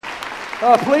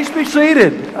Please be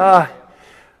seated.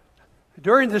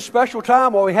 During this special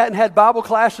time, while we hadn't had Bible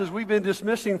classes, we've been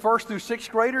dismissing 1st through 6th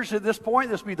graders at this point.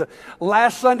 This will be the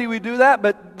last Sunday we do that,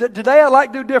 but today I'd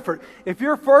like to do different. If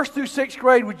you're 1st through 6th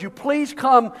grade, would you please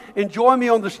come and join me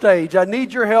on the stage? I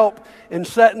need your help in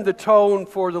setting the tone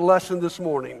for the lesson this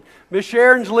morning. Miss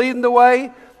Sharon's leading the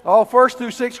way. All 1st through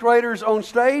 6th graders on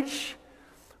stage.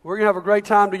 We're going to have a great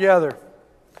time together.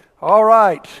 All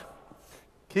right.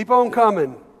 Keep on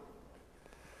coming.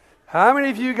 How many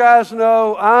of you guys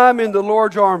know I'm in the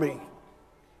Lord's army?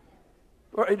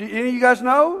 Any of you guys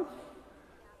know?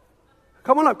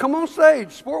 Come on up. Come on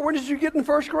stage. Sport, when did you get in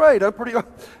 1st grade?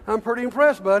 I'm pretty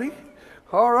impressed, buddy.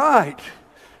 All right.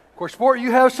 Of course, Sport,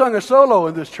 you have sung a solo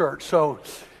in this church, so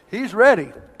he's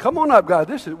ready. Come on up,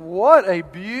 guys. What a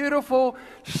beautiful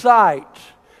sight.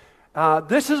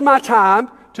 This is my time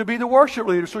to be the worship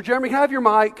leader. So, Jeremy, can I have your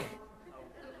mic?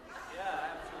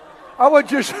 I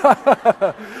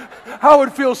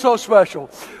would feel so special.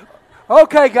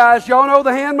 Okay, guys, y'all know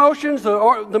the hand motions,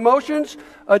 the motions.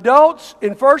 Adults,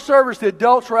 in first service, the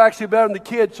adults were actually better than the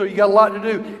kids, so you got a lot to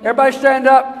do. Everybody stand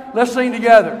up. Let's sing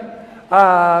together.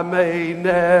 I may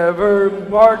never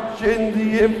march in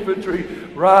the infantry,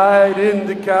 ride in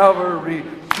the cavalry,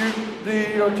 shoot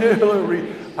the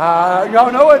artillery.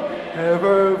 Y'all know it?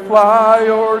 Never fly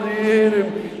o'er the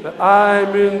enemy, but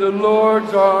I'm in the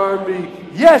Lord's army.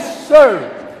 Yes,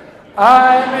 sir.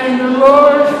 I'm in the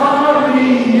Lord's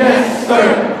army. Yes,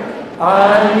 sir.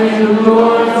 I'm in the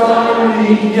Lord's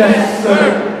army. Yes,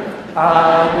 sir.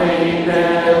 I may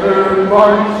never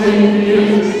march in the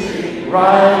infantry,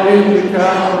 ride in the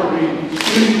cavalry,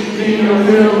 shoot the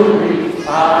artillery.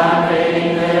 I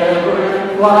may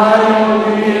never fly over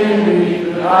the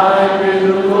enemy, but I'm in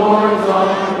the Lord's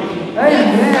army.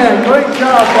 Amen. Great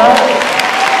job, guys.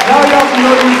 Now y'all can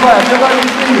go to your class. Everybody be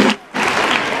seated.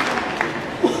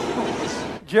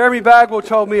 Jeremy Bagwell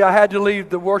told me I had to leave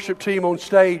the worship team on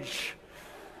stage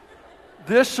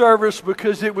this service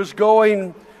because it was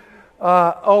going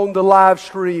on the live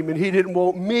stream, and he didn't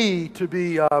want me to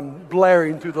be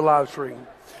blaring through the live stream.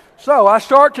 So I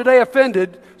start today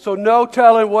offended, so no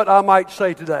telling what I might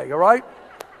say today, all right?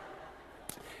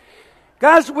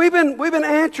 Guys, we've been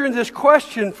answering this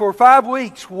question for 5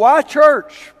 weeks. Why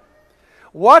church?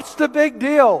 What's the big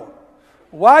deal?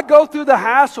 Why go through the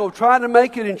hassle of trying to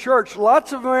make it in church?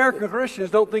 Lots of American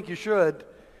Christians don't think you should.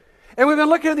 And we've been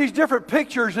looking at these different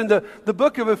pictures in the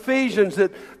book of Ephesians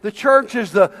that the church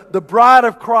is the bride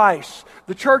of Christ.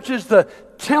 The church is the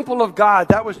temple of God.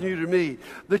 That was new to me.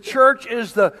 The church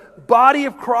is the body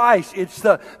of Christ. It's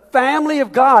the family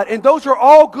of God. And those are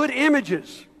all good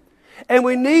images. And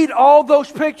we need all those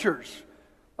pictures.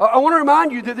 I want to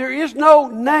remind you that there is no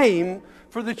name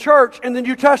for the church in the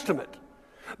New Testament.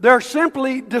 They're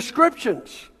simply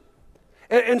descriptions.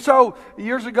 And so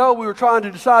years ago we were trying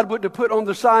to decide what to put on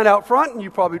the sign out front, and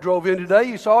you probably drove in today.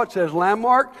 You saw it says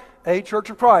Landmark, a Church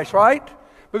of Christ, right?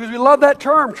 Because we love that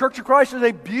term. Church of Christ is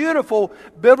a beautiful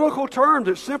biblical term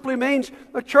that simply means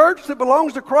a church that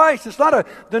belongs to Christ. It's not a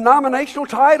denominational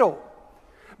title.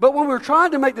 But when we were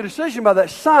trying to make the decision by that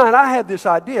sign, I had this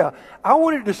idea. I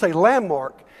wanted to say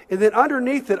Landmark, and then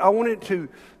underneath it I wanted to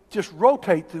just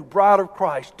rotate through bride of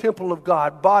Christ, temple of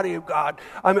God, body of God.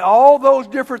 I mean, all those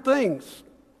different things.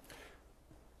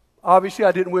 Obviously,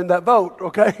 I didn't win that vote,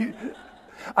 okay?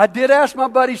 I did ask my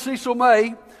buddy Cecil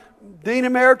May, Dean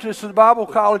Emeritus of the Bible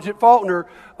College at Faulkner,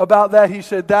 about that. He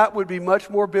said that would be much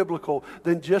more biblical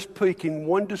than just picking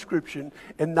one description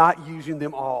and not using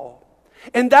them all.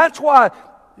 And that's why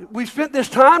we spent this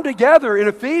time together in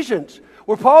Ephesians,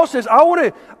 where Paul says, I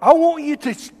want you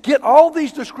to get all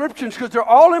these descriptions because they're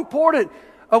all important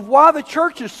of why the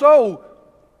church is so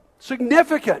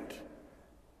significant.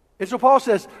 And so Paul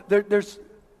says,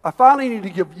 I finally need to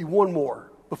give you one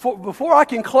more. Before I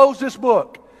can close this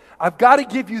book, I've got to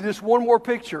give you this one more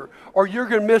picture or you're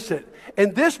going to miss it.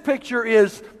 And this picture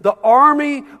is the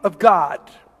army of God.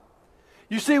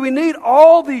 You see, we need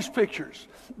all these pictures.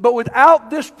 But without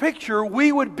this picture,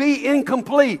 we would be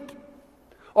incomplete.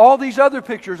 All these other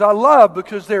pictures I love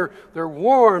because they're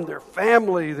warm, they're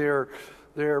family,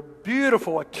 they're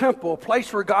beautiful, a temple, a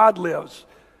place where God lives.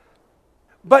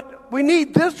 But we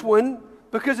need this one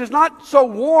because it's not so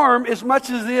warm as much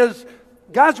as it is,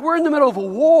 guys, we're in the middle of a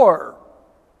war.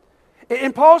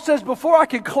 And Paul says, before I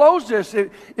can close this,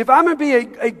 if I'm going to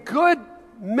be a good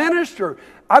minister,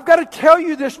 I've got to tell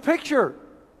you this picture.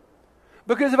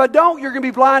 Because if I don't, you're going to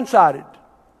be blindsided.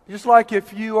 Just like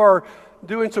if you are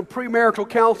doing some premarital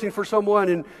counseling for someone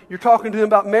and you're talking to them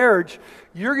about marriage,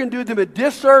 you're going to do them a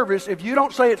disservice if you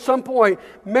don't say at some point,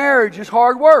 marriage is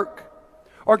hard work.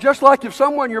 Or just like if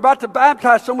you're about to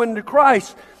baptize someone into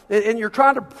Christ, and you're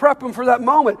trying to prep them for that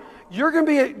moment, you're going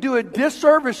to do a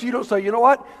disservice. You don't say, you know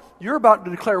what? You're about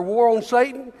to declare war on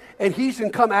Satan, and he's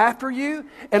going to come after you,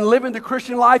 and living the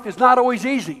Christian life is not always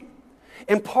easy.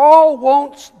 And Paul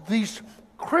wants these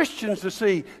Christians to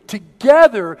see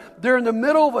together they're in the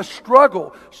middle of a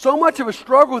struggle, so much of a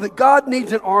struggle that God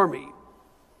needs an army.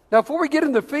 Now, before we get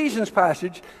into the Ephesians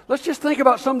passage, let's just think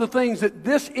about some of the things that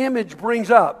this image brings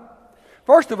up.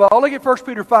 First of all, look at 1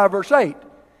 Peter 5, verse 8.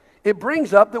 It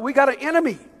brings up that we got an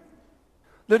enemy,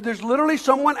 that there's literally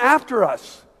someone after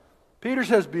us. Peter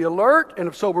says, be alert and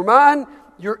of sober mind.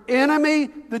 Your enemy,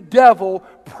 the devil,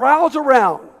 prowls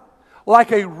around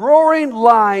like a roaring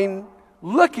lion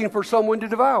looking for someone to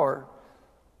devour.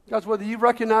 Guys, whether you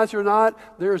recognize it or not,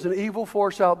 there is an evil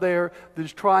force out there that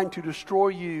is trying to destroy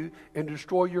you and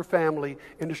destroy your family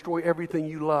and destroy everything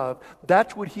you love.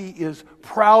 That's what he is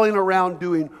prowling around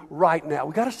doing right now.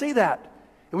 We got to see that.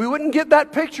 And we wouldn't get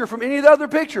that picture from any of the other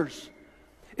pictures.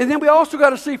 And then we also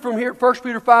got to see from here, 1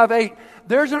 Peter 5:8,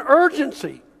 there's an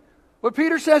urgency. What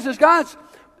Peter says is, guys,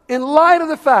 in light of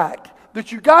the fact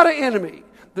that you got an enemy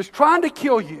that's trying to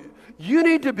kill you, you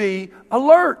need to be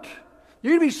alert.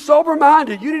 You need to be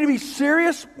sober-minded. You need to be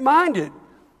serious-minded.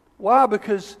 Why?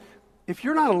 Because if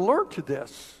you're not alert to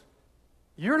this,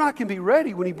 you're not going to be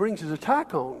ready when he brings his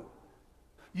attack on.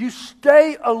 You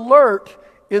stay alert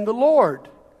in the Lord.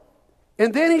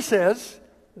 And then he says,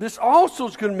 this also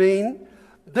is going to mean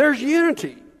there's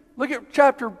unity. Look at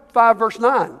chapter 5, verse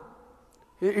 9.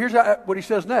 Here's what he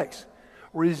says next.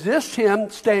 Resist him,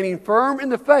 standing firm in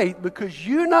the faith, because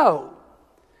you know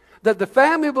that the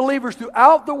family of believers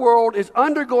throughout the world is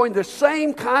undergoing the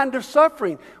same kind of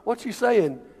suffering. What's he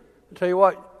saying? I'll tell you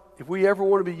what, if we ever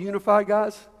want to be unified,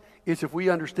 guys, it's if we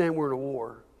understand we're in a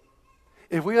war.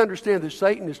 If we understand that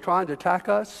Satan is trying to attack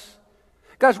us.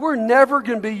 Guys, we're never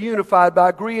going to be unified by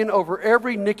agreeing over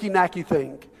every nicky-nacky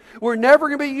thing. We're never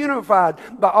going to be unified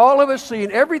by all of us seeing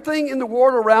everything in the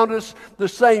world around us the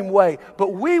same way.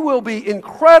 But we will be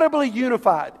incredibly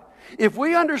unified if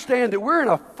we understand that we're in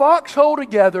a foxhole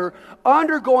together,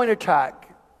 undergoing attack.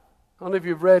 I don't know if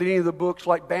you've read any of the books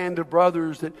like Band of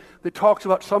Brothers that talks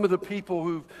about some of the people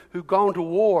who've gone to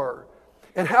war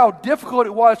and how difficult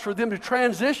it was for them to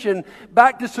transition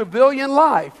back to civilian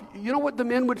life. You know what the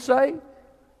men would say?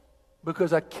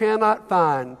 Because I cannot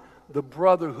find the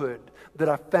brotherhood that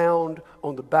I found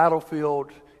on the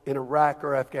battlefield in Iraq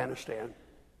or Afghanistan.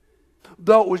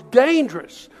 Though it was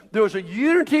dangerous, there was a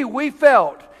unity we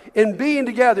felt in being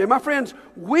together. And my friends,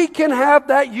 we can have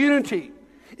that unity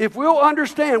if we'll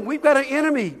understand we've got an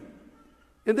enemy.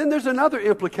 And then there's another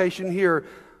implication here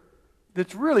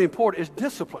that's really important, is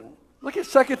discipline. Look at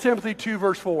 2 Timothy 2,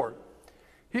 verse 4.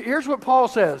 Here's what Paul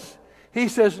says. He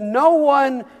says, no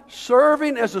one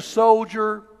serving as a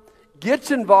soldier gets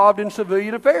involved in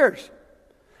civilian affairs,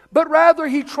 but rather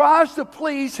he tries to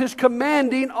please his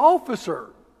commanding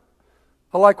officer.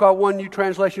 I like how one new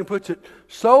translation puts it,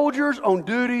 soldiers on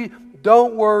duty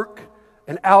don't work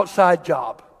an outside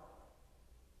job.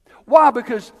 Why?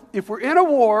 Because if we're in a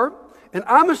war, and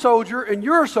I'm a soldier and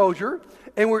you're a soldier,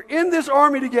 and we're in this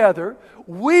army together,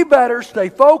 we better stay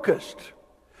focused.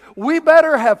 We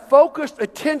better have focused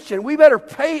attention. We better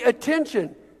pay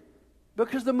attention.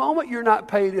 Because the moment you're not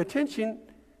paying attention,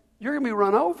 you're going to be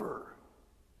run over.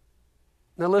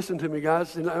 Now listen to me,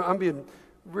 guys, and I'm being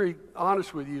very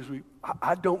honest with you.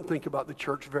 I don't think about the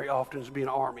church very often as being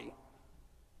an army.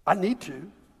 I need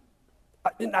to.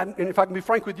 And if I can be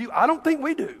frank with you, I don't think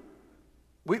we do.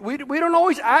 We don't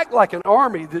always act like an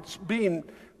army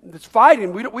that's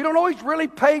fighting. We don't always really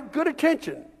pay good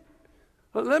attention.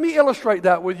 Let me illustrate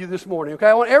that with you this morning, okay?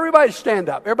 I want everybody to stand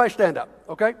up. Everybody stand up,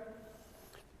 okay?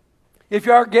 If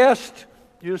you're our guest,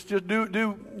 you just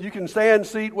do you can stand,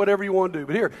 seat, whatever you want to do.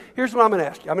 But here's what I'm going to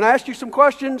ask you. I'm going to ask you some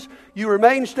questions. You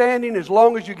remain standing as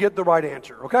long as you get the right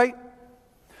answer, okay?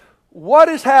 What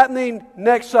is happening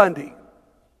next Sunday?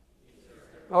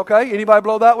 Okay, anybody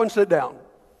blow that one? Sit down.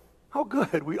 Oh,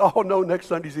 good. We all know next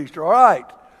Sunday's Easter. All right.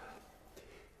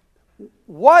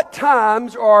 What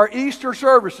times are our Easter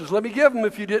services? Let me give them.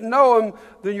 If you didn't know them,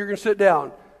 then you're going to sit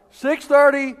down.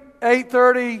 6:30,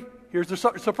 8:30. Here's the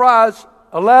surprise.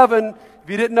 11. If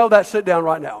you didn't know that, sit down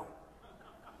right now.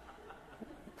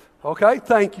 Okay?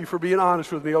 Thank you for being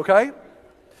honest with me, okay?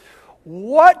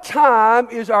 What time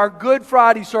is our Good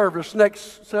Friday service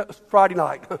next Friday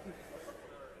night?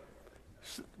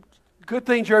 Good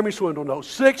thing Jeremy Swindle knows.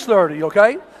 6:30,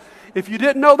 okay? If you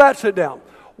didn't know that, sit down.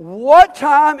 What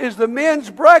time is the men's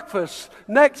breakfast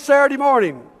next Saturday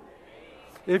morning?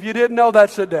 If you didn't know that,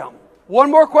 sit down.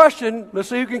 One more question. Let's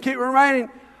see who can keep remaining.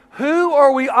 Who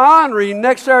are we honoring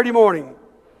next Saturday morning?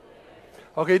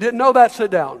 Okay, didn't know that, sit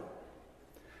down.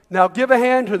 Now give a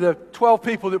hand to the 12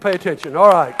 people that pay attention. All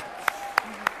right.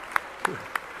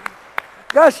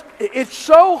 Guys, it's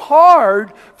so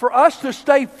hard for us to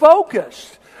stay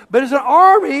focused. But as an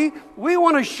army, we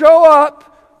want to show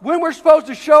up when we're supposed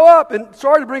to show up. And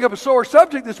sorry to bring up a sore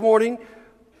subject this morning,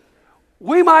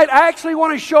 we might actually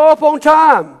want to show up on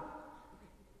time.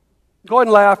 Go ahead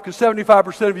and laugh, because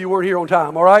 75% of you weren't here on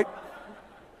time, all right?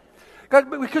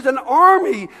 Because in an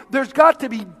army, there's got to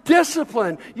be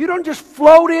discipline. You don't just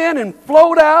float in and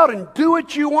float out and do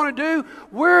what you want to do.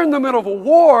 We're in the middle of a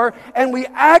war, and we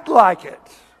act like it.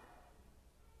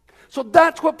 So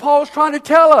that's what Paul's trying to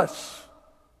tell us.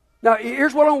 Now,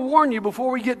 here's what I'll warn you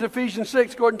before we get to Ephesians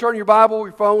 6. Go ahead and turn your Bible,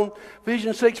 your phone.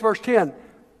 Ephesians 6, verse 10.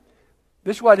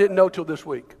 This is what I didn't know till this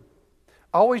week.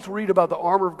 I always read about the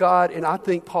armor of God, and I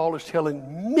think Paul is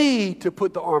telling me to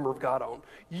put the armor of God on.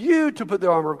 You to put the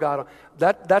armor of God on.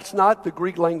 That's not the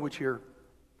Greek language here.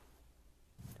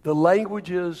 The language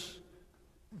is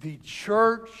the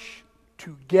church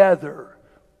together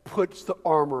puts the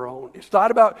armor on. It's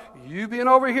not about you being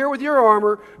over here with your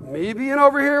armor, me being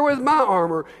over here with my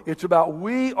armor. It's about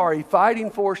we are a fighting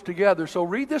force together. So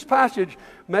read this passage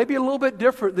maybe a little bit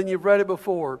different than you've read it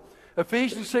before.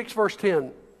 Ephesians 6, verse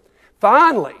 10.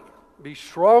 Finally, be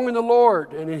strong in the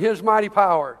Lord and in His mighty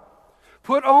power.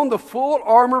 Put on the full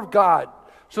armor of God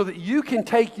so that you can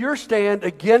take your stand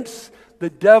against the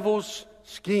devil's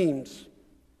schemes.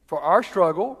 For our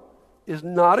struggle is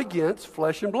not against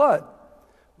flesh and blood,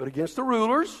 but against the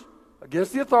rulers,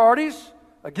 against the authorities,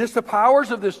 against the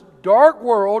powers of this dark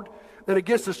world, and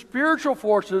against the spiritual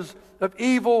forces of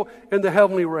evil in the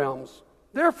heavenly realms.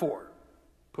 Therefore,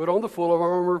 put on the full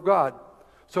armor of God,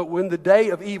 so when the day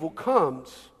of evil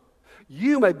comes,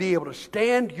 you may be able to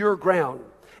stand your ground.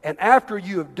 And after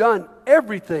you have done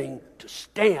everything, to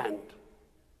stand.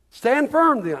 Stand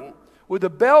firm then, with the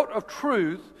belt of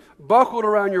truth buckled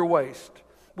around your waist,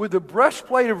 with the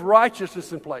breastplate of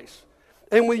righteousness in place,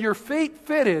 and with your feet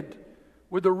fitted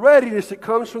with the readiness that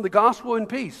comes from the gospel in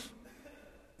peace.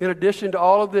 In addition to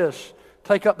all of this,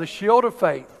 take up the shield of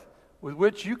faith, with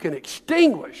which you can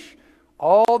extinguish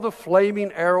all the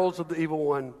flaming arrows of the evil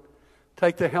one.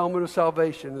 Take the helmet of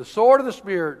salvation, the sword of the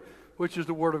Spirit, which is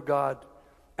the Word of God,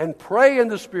 and pray in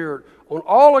the Spirit on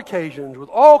all occasions with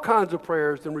all kinds of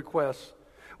prayers and requests.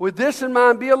 With this in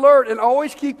mind, be alert and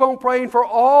always keep on praying for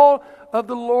all of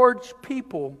the Lord's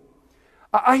people.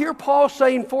 I hear Paul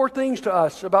saying 4 things to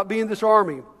us about being this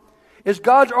army. As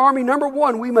God's army, number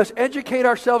 1, we must educate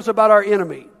ourselves about our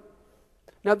enemy.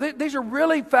 Now, these are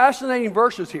really fascinating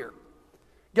verses here.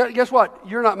 Guess what?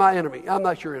 You're not my enemy. I'm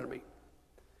not your enemy.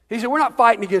 He said, we're not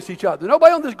fighting against each other.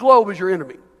 Nobody on this globe is your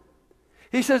enemy.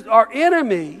 He says, our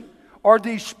enemy are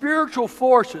these spiritual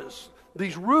forces,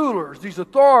 these rulers, these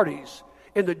authorities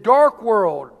in the dark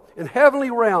world, in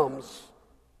heavenly realms.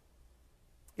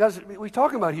 Guys, what we're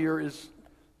talking about here is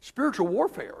spiritual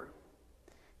warfare.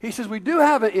 He says, we do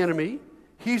have an enemy.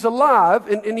 He's alive.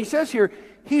 And he says here,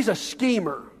 he's a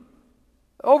schemer.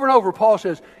 Over and over, Paul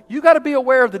says, you got to be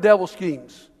aware of the devil's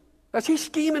schemes. That's he's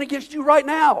scheming against you right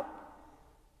now.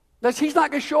 That's he's not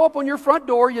going to show up on your front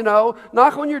door,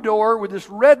 knock on your door with this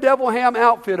red devil ham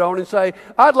outfit on and say,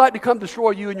 I'd like to come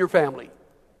destroy you and your family.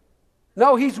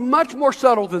 No, he's much more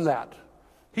subtle than that.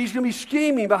 He's going to be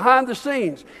scheming behind the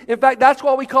scenes. In fact, that's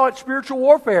why we call it spiritual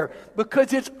warfare,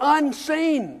 because it's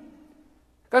unseen.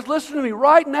 Guys, listen to me.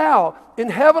 Right now,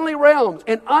 in heavenly realms,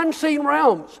 in unseen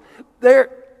realms, there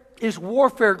is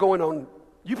warfare going on.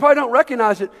 You probably don't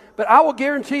recognize it, but I will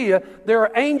guarantee you there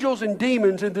are angels and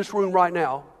demons in this room right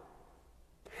now.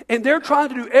 And they're trying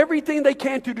to do everything they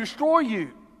can to destroy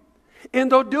you.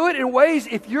 And they'll do it in ways,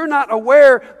 if you're not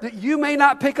aware, that you may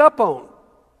not pick up on.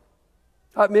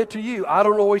 I admit to you, I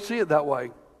don't always see it that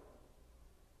way.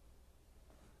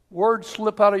 Words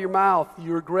slip out of your mouth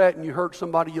you regret and you hurt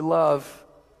somebody you love.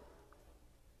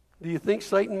 Do you think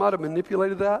Satan might have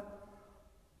manipulated that?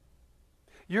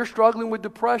 You're struggling with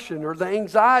depression or the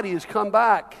anxiety has come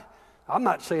back. I'm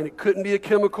not saying it couldn't be a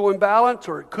chemical imbalance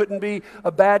or it couldn't be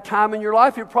a bad time in your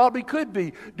life. It probably could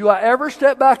be. Do I ever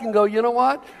step back and go, you know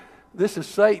what? This is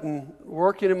Satan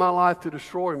working in my life to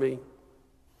destroy me.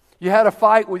 You had a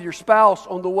fight with your spouse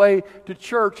on the way to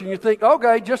church and you think,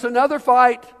 okay, just another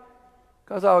fight.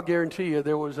 Because I'll guarantee you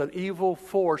there was an evil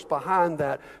force behind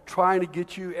that trying to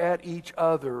get you at each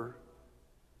other.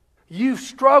 You've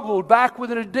struggled back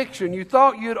with an addiction. You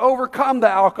thought you'd overcome the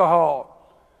alcohol.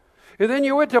 And then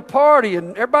you went to a party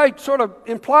and everybody sort of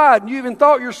implied, and you even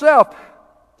thought yourself,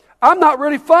 I'm not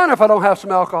really fun if I don't have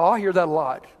some alcohol. I hear that a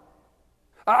lot.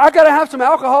 I got to have some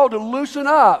alcohol to loosen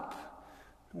up.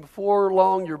 And before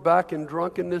long, you're back in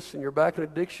drunkenness and you're back in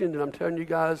addiction. And I'm telling you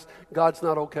guys, God's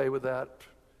not okay with that.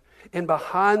 And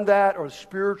behind that are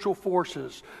spiritual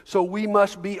forces. So we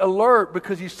must be alert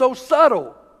because he's so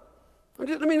subtle.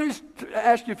 Let me just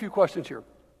ask you a few questions here.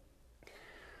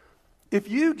 If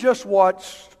you just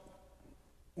watch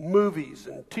movies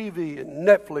and TV and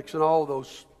Netflix and all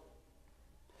those,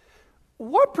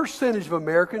 what percentage of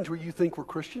Americans would you think were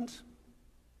Christians?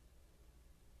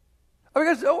 I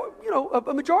mean, because,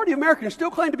 a majority of Americans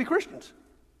still claim to be Christians.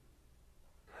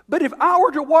 But if I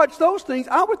were to watch those things,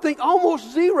 I would think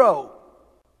almost zero.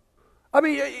 I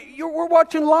mean, we're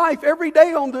watching life every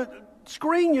day on the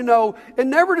screen, and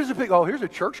never does it pick, oh, here's a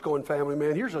church-going family,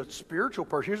 man. Here's a spiritual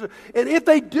person. And if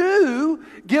they do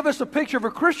give us a picture of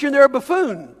a Christian, they're a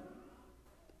buffoon.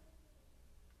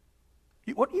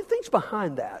 What do you think's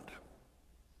behind that?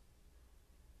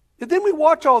 And then we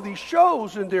watch all these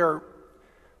shows, and there's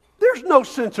no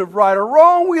sense of right or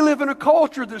wrong. We live in a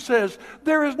culture that says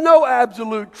there is no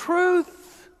absolute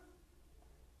truth.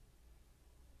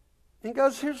 And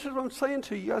guys, here's what I'm saying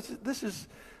to you guys. This is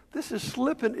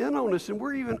slipping in on us, and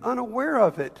we're even unaware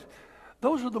of it.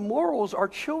 Those are the morals our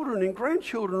children and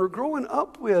grandchildren are growing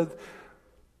up with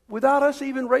without us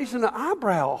even raising an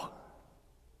eyebrow.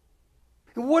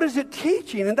 And what is it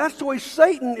teaching? And that's the way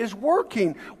Satan is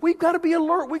working. We've got to be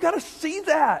alert. We've got to see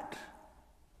that.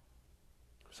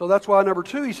 So that's why, number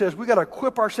 2, he says, we've got to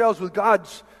equip ourselves with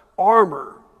God's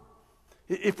armor.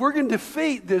 If we're going to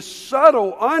defeat this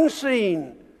subtle,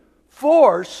 unseen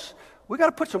force, we've got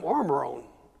to put some armor on.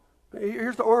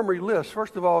 Here's the armor he lists.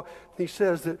 First of all, he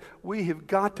says that we have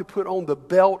got to put on the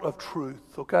belt of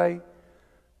truth, okay?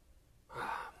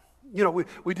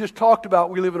 We just talked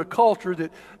about we live in a culture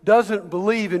that doesn't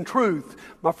believe in truth.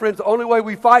 My friends, the only way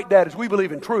we fight that is we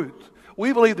believe in truth.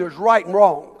 We believe there's right and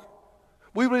wrong.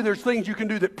 We believe there's things you can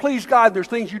do that please God, and there's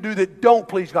things you do that don't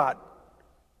please God.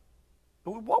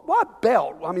 Why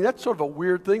belt? I mean, that's sort of a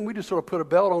weird thing. We just sort of put a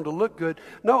belt on to look good.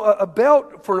 No, a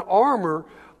belt for an armor,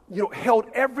 held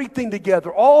everything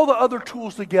together, all the other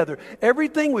tools together.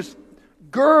 Everything was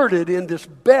girded in this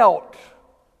belt.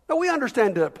 Now, we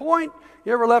understand to that point.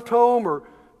 You ever left home or,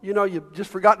 you just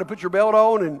forgot to put your belt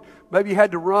on and maybe you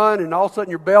had to run and all of a sudden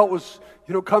your belt was,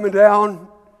 coming down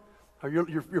or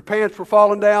your pants were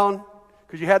falling down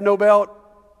because you had no belt?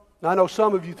 Now, I know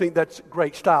some of you think that's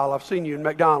great style. I've seen you in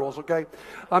McDonald's, okay?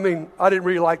 I mean, I didn't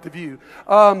really like the view.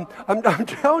 I'm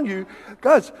telling you,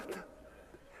 guys,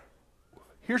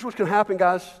 here's what's going to happen,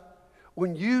 guys.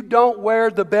 When you don't wear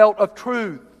the belt of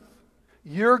truth,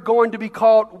 you're going to be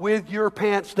caught with your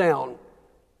pants down.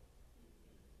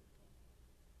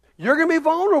 You're going to be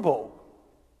vulnerable.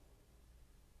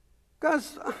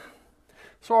 Guys,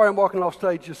 sorry I'm walking off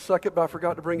stage. Just suck it, but I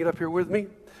forgot to bring it up here with me.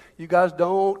 You guys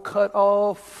don't cut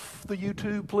off the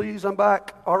YouTube, please. I'm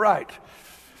back. All right.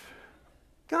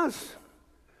 Guys,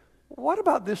 what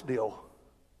about this deal?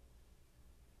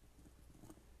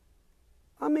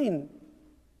 I mean,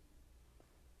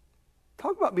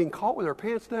 talk about being caught with our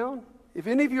pants down. If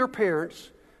any of your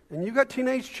parents, and you've got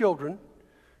teenage children,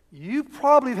 you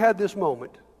probably have had this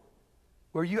moment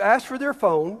where you asked for their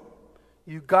phone,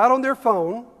 you got on their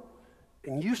phone,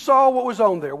 and you saw what was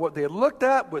on there, what they had looked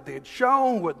at, what they had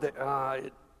shown,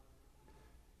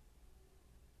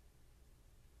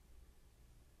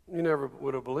 you never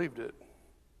would have believed it.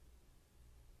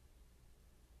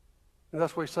 And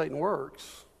that's the way Satan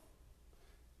works.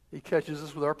 He catches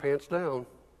us with our pants down,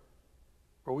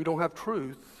 or we don't have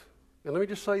truth. And let me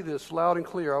just say this loud and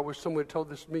clear. I wish someone had told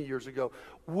this to me years ago.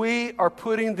 We are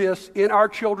putting this in our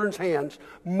children's hands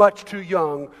much too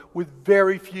young with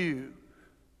very few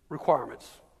requirements.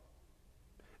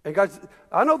 And guys,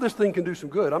 I know this thing can do some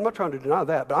good. I'm not trying to deny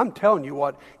that, but I'm telling you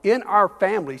what, in our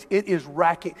families, it is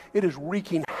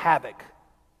wreaking havoc.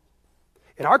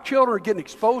 And our children are getting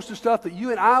exposed to stuff that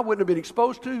you and I wouldn't have been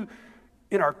exposed to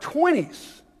in our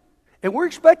 20s. And we're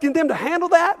expecting them to handle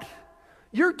that?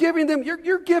 You're giving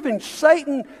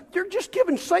Satan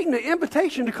the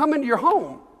invitation to come into your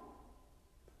home.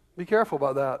 Be careful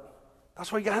about that.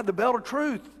 That's why you got to have the belt of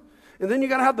truth. And then you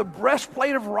got to have the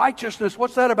breastplate of righteousness.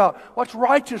 What's that about? What's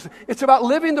righteousness? It's about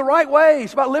living the right way.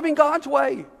 It's about living God's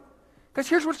way. Because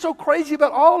here's what's so crazy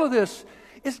about all of this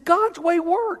is God's way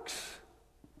works.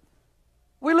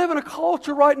 We live in a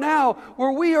culture right now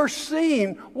where we are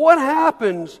seeing what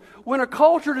happens when a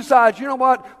culture decides, you know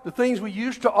what, the things we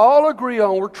used to all agree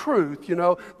on were truth,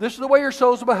 this is the way you're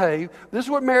supposed to behave, this is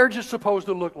what marriage is supposed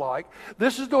to look like,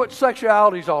 this is what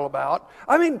sexuality is all about.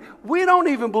 I mean, we don't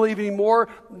even believe anymore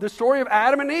the story of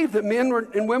Adam and Eve, that men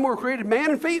and women were created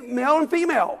male and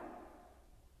female.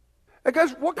 And guys,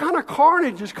 what kind of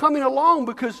carnage is coming along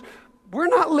because we're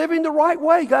not living the right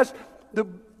way? Guys, the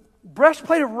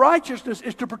breastplate of righteousness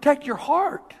is to protect your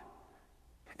heart.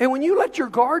 And when you let your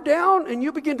guard down and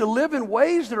you begin to live in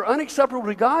ways that are unacceptable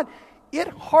to God, it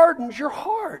hardens your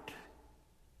heart.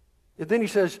 And then he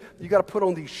says, you got to put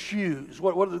on these shoes.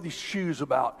 What are these shoes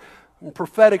about? And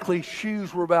prophetically,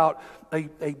 shoes were about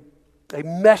a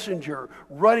messenger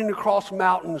running across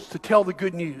mountains to tell the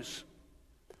good news.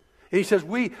 And he says,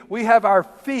 we have our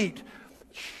feet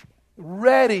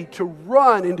ready to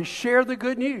run and to share the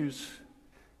good news.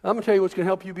 I'm going to tell you what's going to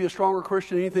help you be a stronger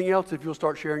Christian than anything else if you'll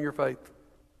start sharing your faith.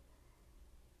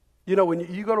 You know, when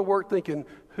you go to work thinking,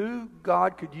 who,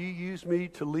 God, could you use me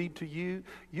to lead to you?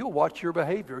 You'll watch your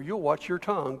behavior. You'll watch your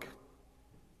tongue.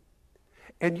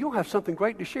 And you'll have something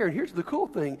great to share. And here's the cool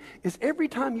thing, is every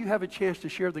time you have a chance to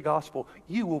share the gospel,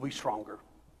 you will be stronger.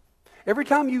 Every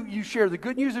time you share the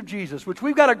good news of Jesus, which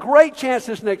we've got a great chance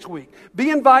this next week,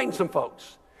 be inviting some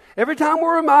folks. Every time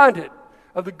we're reminded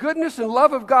of the goodness and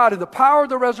love of God and the power of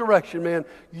the resurrection, man,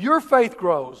 your faith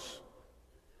grows.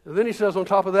 And then he says on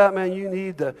top of that, man, you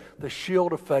need the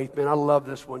shield of faith. Man, I love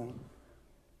this one.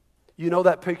 You know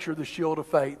that picture of the shield of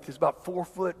faith. It's about 4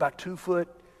 foot by 2 foot.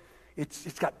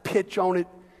 It's got pitch on it.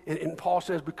 And Paul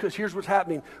says, because here's what's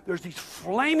happening. There's these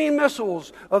flaming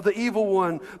missiles of the evil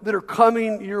one that are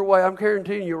coming your way. I'm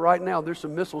guaranteeing you right now, there's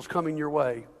some missiles coming your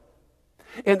way.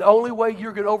 And the only way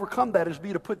you're going to overcome that is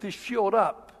to put this shield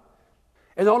up.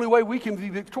 And the only way we can be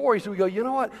victorious is we go, you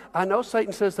know what? I know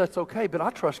Satan says that's okay, but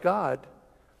I trust God.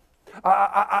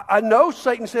 I know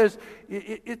Satan says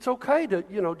it's okay to,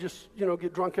 just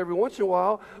get drunk every once in a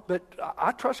while, but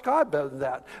I trust God better than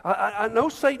that. I know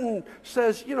Satan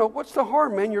says, what's the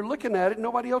harm, man? You're looking at it.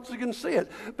 Nobody else is going to see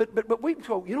it. But we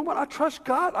go, you know what? I trust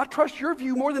God. I trust your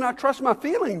view more than I trust my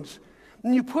feelings.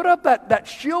 And you put up that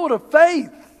shield of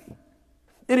faith.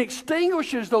 It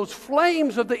extinguishes those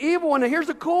flames of the evil one. And here's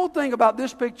the cool thing about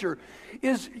this picture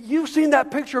is you've seen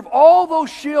that picture of all those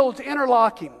shields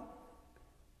interlocking.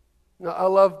 Now, I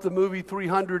love the movie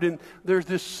 300, and there's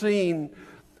this scene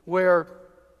where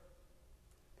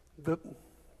the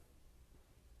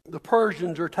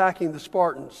Persians are attacking the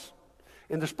Spartans.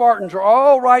 And the Spartans are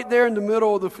all right there in the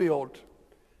middle of the field.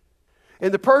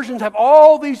 And the Persians have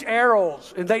all these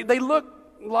arrows, and they look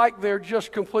like they're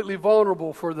just completely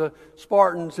vulnerable for the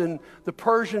Spartans. And the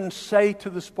Persians say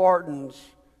to the Spartans,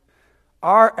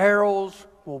 our arrows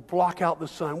will block out the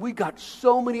sun. We got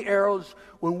so many arrows,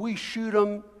 when we shoot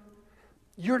them,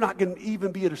 you're not going to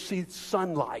even be able to see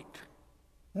sunlight.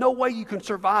 No way you can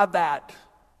survive that.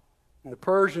 And the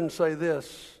Persians say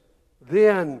this,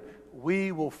 then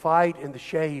we will fight in the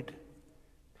shade.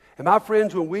 And my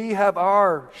friends, when we have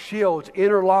our shields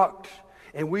interlocked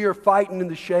and we are fighting in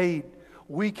the shade,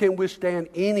 we can withstand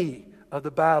any of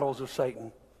the battles of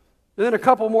Satan. And then a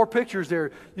couple more pictures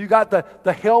there. You got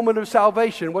the helmet of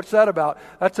salvation. What's that about?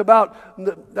 That's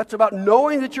about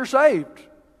knowing that you're saved.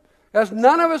 As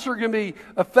none of us are going to be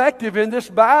effective in this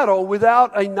battle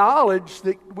without a knowledge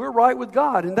that we're right with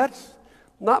God. And that's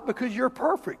not because you're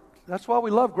perfect. That's why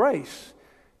we love grace.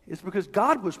 It's because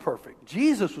God was perfect.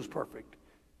 Jesus was perfect.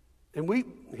 And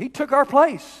He took our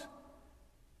place.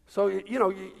 So,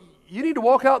 you need to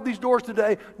walk out these doors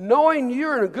today knowing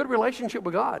you're in a good relationship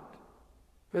with God.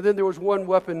 And then there was one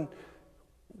weapon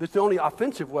that's the only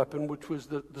offensive weapon, which was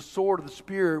the sword of the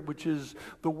Spirit, which is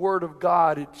the Word of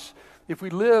God. If we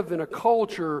live in a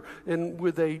culture and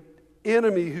with an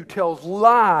enemy who tells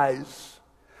lies,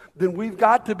 then we've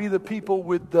got to be the people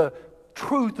with the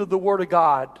truth of the Word of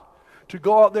God to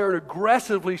go out there and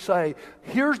aggressively say,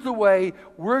 here's the way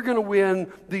we're going to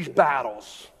win these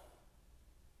battles.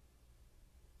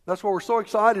 That's why we're so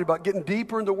excited about getting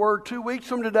deeper in the Word 2 weeks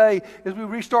from today as we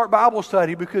restart Bible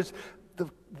study, because the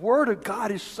Word of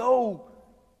God is so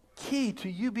key to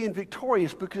you being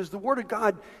victorious, because the Word of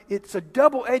God, it's a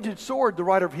double-edged sword, the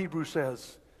writer of Hebrews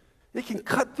says. It can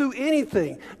cut through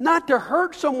anything, not to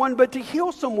hurt someone, but to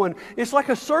heal someone. It's like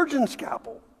a surgeon's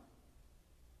scalpel.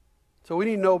 So we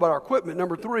need to know about our equipment.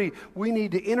 Number 3, we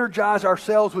need to energize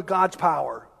ourselves with God's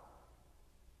power.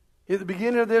 At the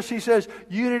beginning of this, he says,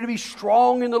 you need to be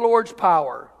strong in the Lord's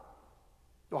power.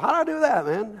 Well, how do I do that,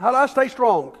 man? How do I stay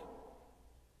strong?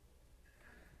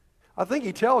 I think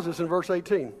he tells us in verse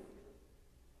 18.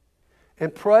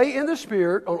 And pray in the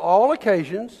Spirit on all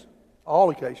occasions,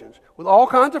 with all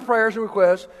kinds of prayers and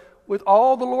requests, with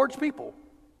all the Lord's people.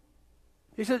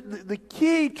 He said the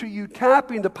key to you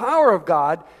tapping the power of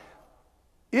God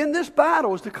in this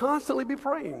battle is to constantly be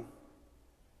praying.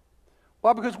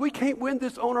 Why? Because we can't win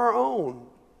this on our own.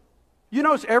 You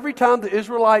notice every time the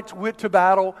Israelites went to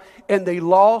battle and they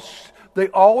lost, they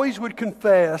always would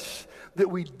confess that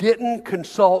we didn't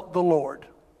consult the Lord.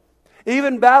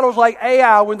 Even battles like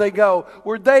Ai, when they go,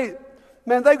 where they've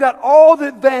got all the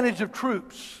advantage of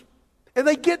troops. And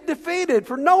they get defeated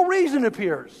for no reason, it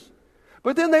appears.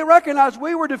 But then they recognize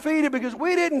we were defeated because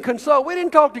we didn't consult, we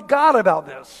didn't talk to God about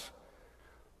this.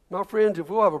 My friends, if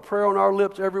we'll have a prayer on our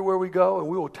lips everywhere we go and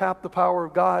we will tap the power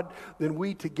of God, then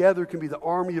we together can be the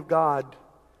army of God.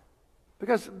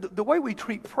 Because the way we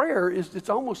treat prayer is it's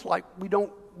almost like we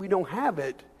don't have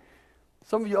it.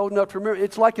 Some of you old enough to remember,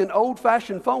 it's like an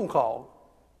old-fashioned phone call.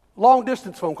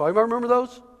 Long-distance phone call. Anybody remember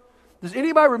those? Does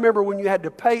anybody remember when you had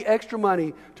to pay extra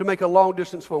money to make a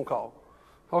long-distance phone call?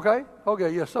 Okay? Okay,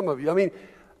 yeah, some of you. I mean,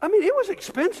 it was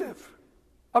expensive.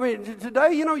 I mean,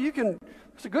 today, you can,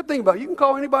 it's a good thing about it. You can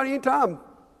call anybody anytime.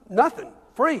 Nothing.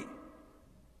 Free.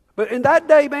 But in that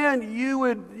day, man,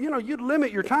 you'd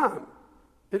limit your time.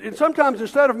 And sometimes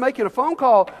instead of making a phone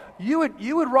call, you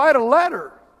would write a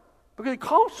letter because it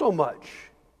costs so much.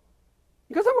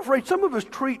 Because I'm afraid some of us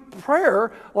treat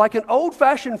prayer like an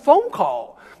old-fashioned phone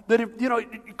call. That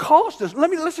it costs us.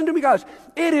 Listen to me, guys.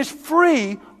 It is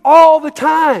free all the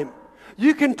time.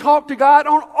 You can talk to God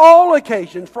on all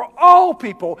occasions, for all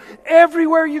people,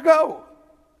 everywhere you go.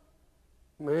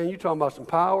 Man, you're talking about some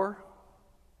power.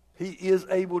 He is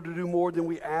able to do more than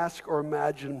we ask or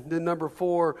imagine. Then number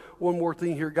 4, one more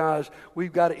thing here, guys.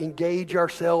 We've got to engage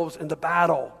ourselves in the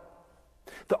battle.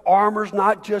 The armor's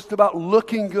not just about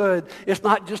looking good. It's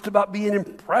not just about being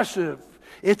impressive.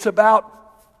 It's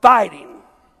about fighting.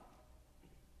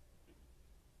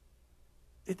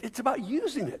 It's about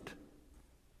using it.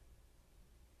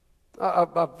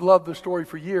 I've loved the story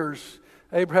for years.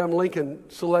 Abraham Lincoln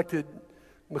selected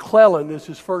McClellan as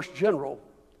his first general,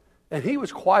 and he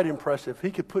was quite impressive.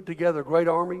 He could put together a great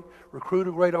army, recruit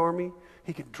a great army.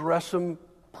 He could dress them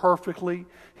perfectly.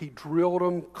 He drilled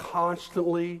them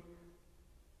constantly.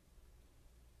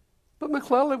 But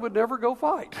McClellan would never go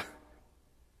fight.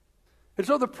 And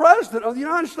so the president of the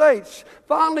United States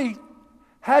finally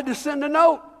had to send a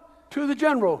note to the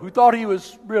general who thought he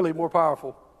was really more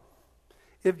powerful.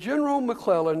 If General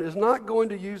McClellan is not going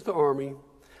to use the army,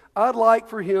 I'd like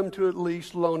for him to at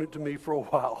least loan it to me for a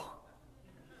while.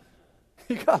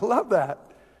 You got to love that.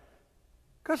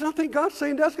 Because I think God's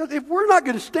saying to us, if we're not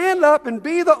going to stand up and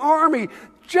be the army,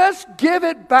 just give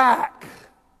it back.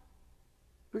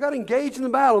 We've got to engage in the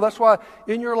battle. That's why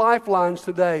in your lifelines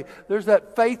today, there's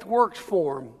that faith works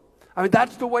form. I mean,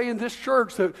 that's the way in this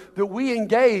church that we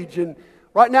engage. And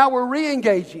right now we're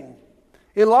re-engaging.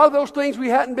 In a lot of those things we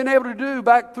hadn't been able to do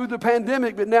back through the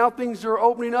pandemic, but now things are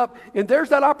opening up, and there's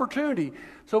that opportunity.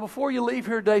 So before you leave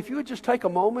here today, if you would just take a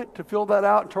moment to fill that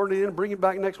out and turn it in and bring it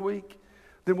back next week,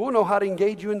 then we'll know how to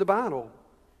engage you in the battle.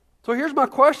 So here's my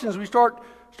question as we start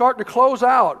to close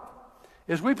out,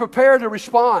 as we prepare to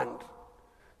respond.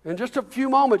 In just a few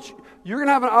moments, you're going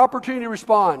to have an opportunity to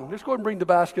respond. Let's go ahead and bring the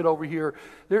basket over here.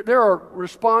 There are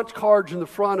response cards in the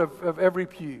front of every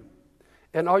pew.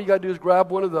 And all you got to do is grab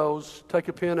one of those, take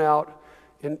a pen out,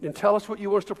 and tell us what you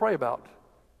want us to pray about.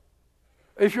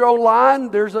 If you're online,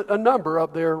 there's a number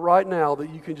up there right now that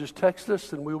you can just text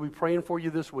us, and we'll be praying for you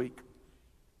this week.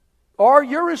 Or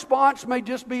your response may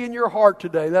just be in your heart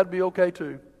today. That'd be okay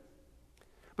too.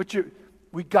 But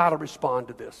we got to respond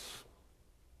to this.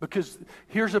 Because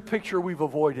here's a picture we've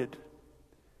avoided.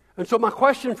 And so my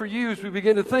question for you as we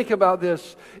begin to think about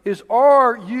this is,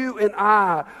 are you and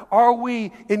I, are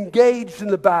we engaged in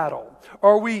the battle?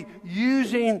 Are we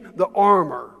using the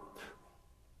armor?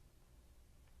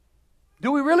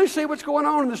 Do we really see what's going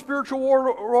on in the spiritual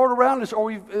world around us, or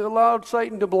we've allowed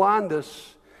Satan to blind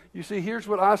us? You see, here's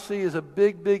what I see as a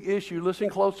big, big issue. Listen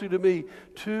closely to me.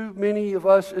 Too many of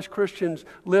us as Christians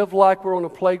live like we're on a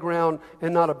playground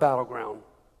and not a battleground.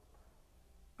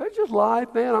 It's just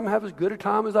life, man. I'm going to have as good a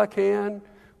time as I can.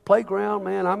 Playground,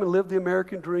 man. I'm going to live the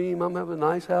American dream. I'm going to have a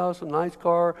nice house, a nice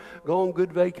car, go on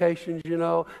good vacations,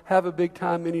 have a big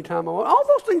time anytime I want. All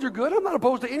those things are good. I'm not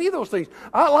opposed to any of those things.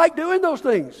 I like doing those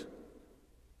things.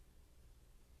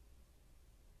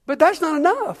 But that's not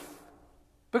enough.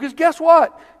 Because guess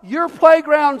what? Your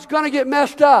playground's going to get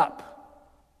messed up.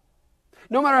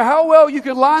 No matter how well you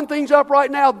can line things up right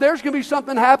now, there's going to be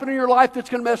something happening in your life that's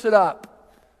going to mess it up.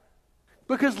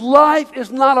 Because life is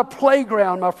not a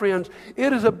playground, my friends.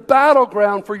 It is a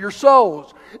battleground for your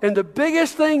souls. And the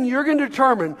biggest thing you're going to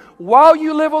determine while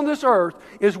you live on this earth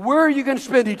is where you're going to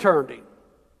spend eternity.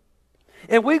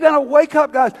 And we've got to wake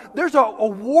up, guys. There's a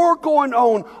war going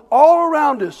on all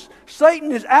around us.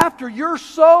 Satan is after your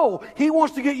soul. He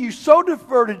wants to get you so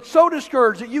diverted, so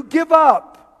discouraged that you give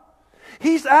up.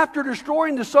 He's after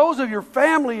destroying the souls of your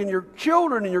family and your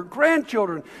children and your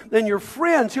grandchildren and your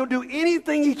friends. He'll do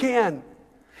anything he can.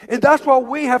 And that's why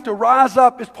we have to rise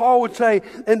up, as Paul would say,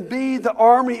 and be the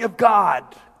army of God.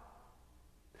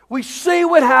 We see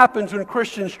what happens when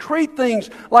Christians treat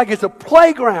things like it's a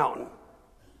playground.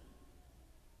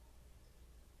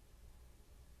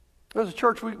 As a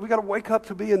church, we got to wake up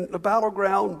to be in the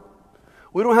battleground.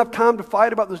 We don't have time to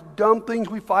fight about those dumb things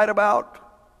we fight about.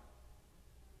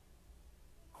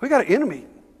 We got an enemy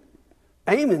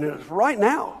aiming at us right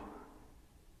now.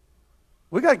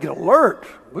 We got to get alert.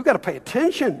 We've got to pay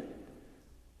attention.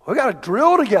 We got to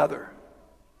drill together.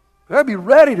 We got to be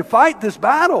ready to fight this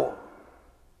battle.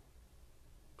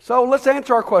 So let's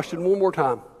answer our question one more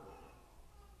time.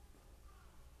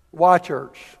 Why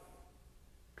church?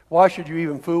 Why should you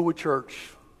even fool with church?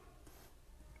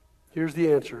 Here's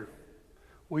the answer.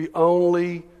 We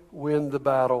only win the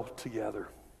battle together.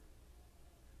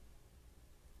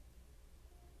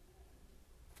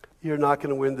 You're not going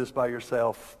to win this by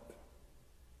yourself.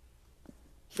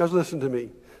 Guys, listen to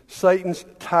me. Satan's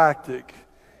tactic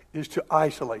is to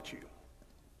isolate you.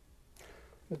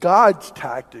 God's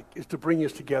tactic is to bring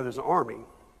us together as an army.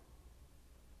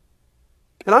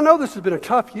 And I know this has been a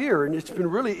tough year, and it's been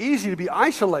really easy to be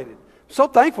isolated. So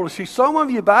thankful to see some of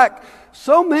you back,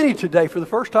 so many today for the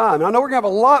first time. And I know we're going to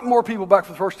have a lot more people back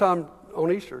for the first time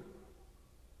on Easter.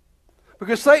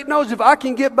 Because Satan knows if I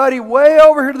can get Buddy way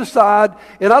over here to the side,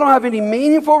 and I don't have any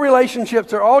meaningful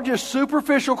relationships, they're all just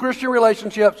superficial Christian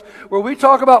relationships where we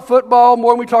talk about football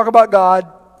more than we talk about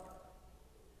God,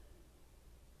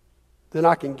 then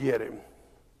I can get him.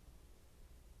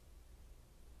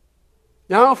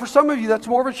 Now, for some of you, that's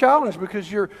more of a challenge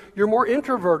because you're more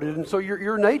introverted, and so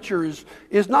your nature is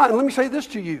not. And let me say this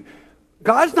to you.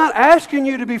 God's not asking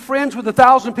you to be friends with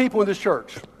 1,000 people in this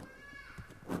church.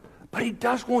 But He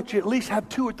does want you to at least have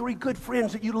 2 or 3 good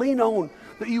friends that you lean on,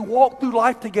 that you walk through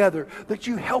life together, that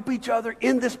you help each other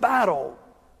in this battle.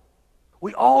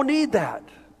 We all need that.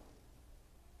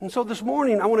 And so this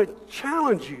morning, I want to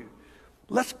challenge you.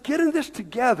 Let's get in this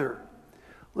together.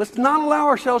 Let's not allow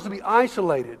ourselves to be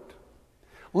isolated.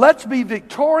 Let's be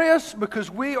victorious because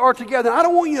we are together. I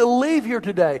don't want you to leave here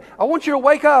today. I want you to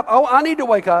wake up. I need to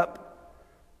wake up.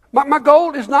 My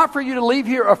goal is not for you to leave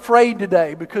here afraid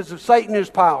today because of Satan and his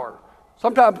power.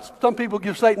 Sometimes some people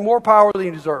give Satan more power than he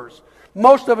deserves.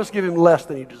 Most of us give him less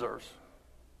than he deserves.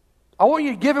 I want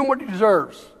you to give him what he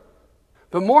deserves.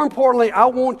 But more importantly, I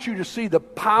want you to see the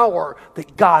power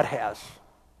that God has.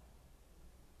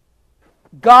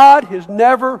 God has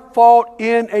never fought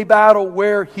in a battle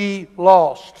where He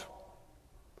lost.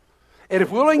 And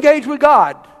if we'll engage with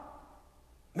God,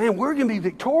 man, we're going to be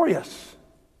victorious.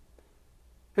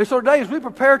 And so today, as we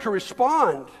prepare to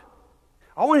respond,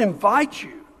 I want to invite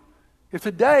you. If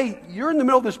today you're in the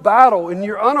middle of this battle and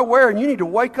you're unaware and you need to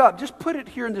wake up, just put it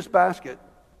here in this basket.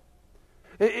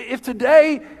 If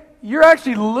today you're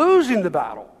actually losing the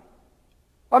battle,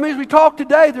 I mean, as we talk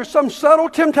today, there's some subtle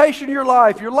temptation in your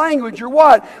life, your language, your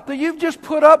what, that you've just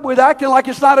put up with acting like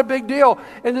it's not a big deal.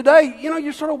 And today,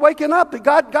 you're sort of waking up that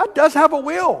God does have a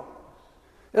will.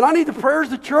 And I need the prayers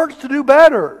of the church to do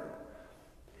better.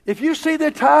 If you see the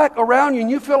attack around you and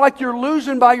you feel like you're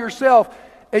losing by yourself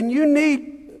and you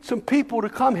need some people to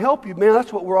come help you, man,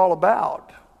 that's what we're all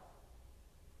about.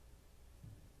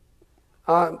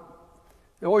 I'm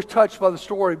always touched by the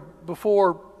story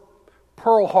before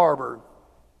Pearl Harbor,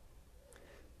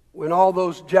 when all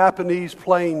those Japanese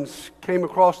planes came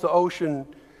across the ocean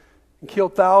and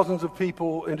killed thousands of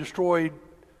people and destroyed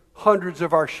hundreds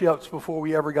of our ships before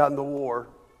we ever got in the war.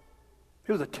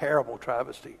 It was a terrible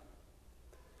travesty.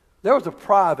 There was a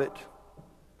private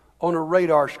on a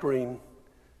radar screen,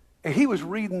 and he was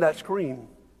reading that screen,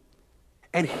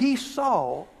 and he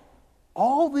saw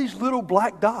all these little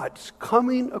black dots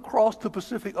coming across the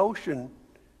Pacific Ocean.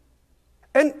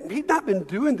 And he'd not been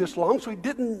doing this long, so he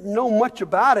didn't know much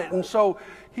about it. And so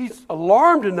he's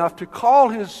alarmed enough to call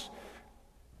his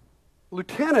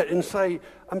lieutenant and say,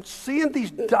 I'm seeing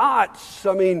these dots.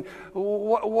 I mean,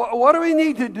 what do we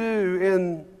need to do?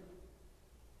 And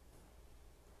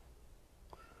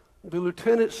the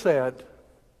lieutenant said,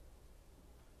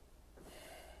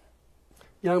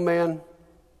 young man,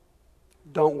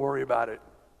 don't worry about it.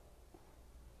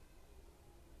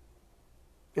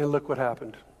 And look what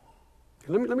happened.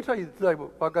 Let me tell you today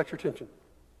what I've got your attention.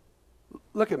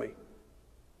 Look at me.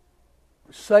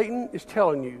 Satan is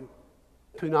telling you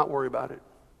to not worry about it,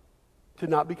 to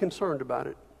not be concerned about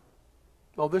it.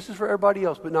 Oh, this is for everybody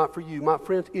else, but not for you. My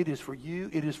friends, it is for you.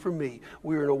 It is for me.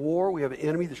 We're in a war. We have an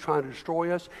enemy that's trying to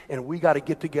destroy us, and we got to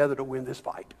get together to win this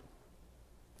fight.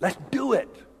 Let's do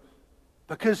it.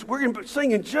 Because we're going to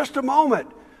sing in just a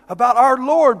moment about our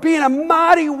Lord being a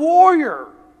mighty warrior.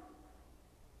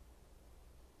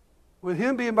 With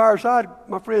Him being by our side,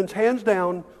 my friends, hands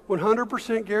down,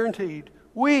 100% guaranteed,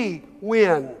 we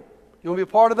win. You want to be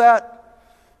a part of that?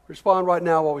 Respond right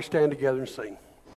now while we stand together and sing.